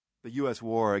The U.S.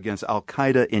 war against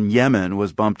al-Qaeda in Yemen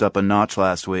was bumped up a notch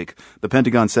last week. The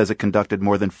Pentagon says it conducted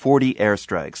more than 40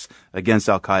 airstrikes against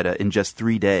al-Qaeda in just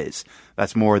 3 days.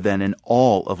 That's more than in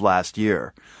all of last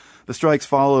year. The strikes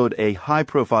followed a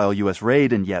high-profile U.S.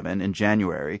 raid in Yemen in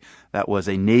January. That was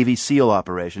a Navy SEAL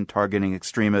operation targeting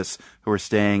extremists who were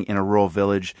staying in a rural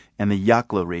village in the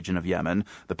Yakla region of Yemen.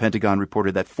 The Pentagon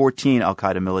reported that 14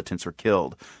 al-Qaeda militants were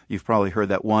killed. You've probably heard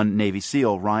that one Navy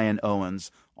SEAL, Ryan Owens,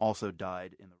 also died in the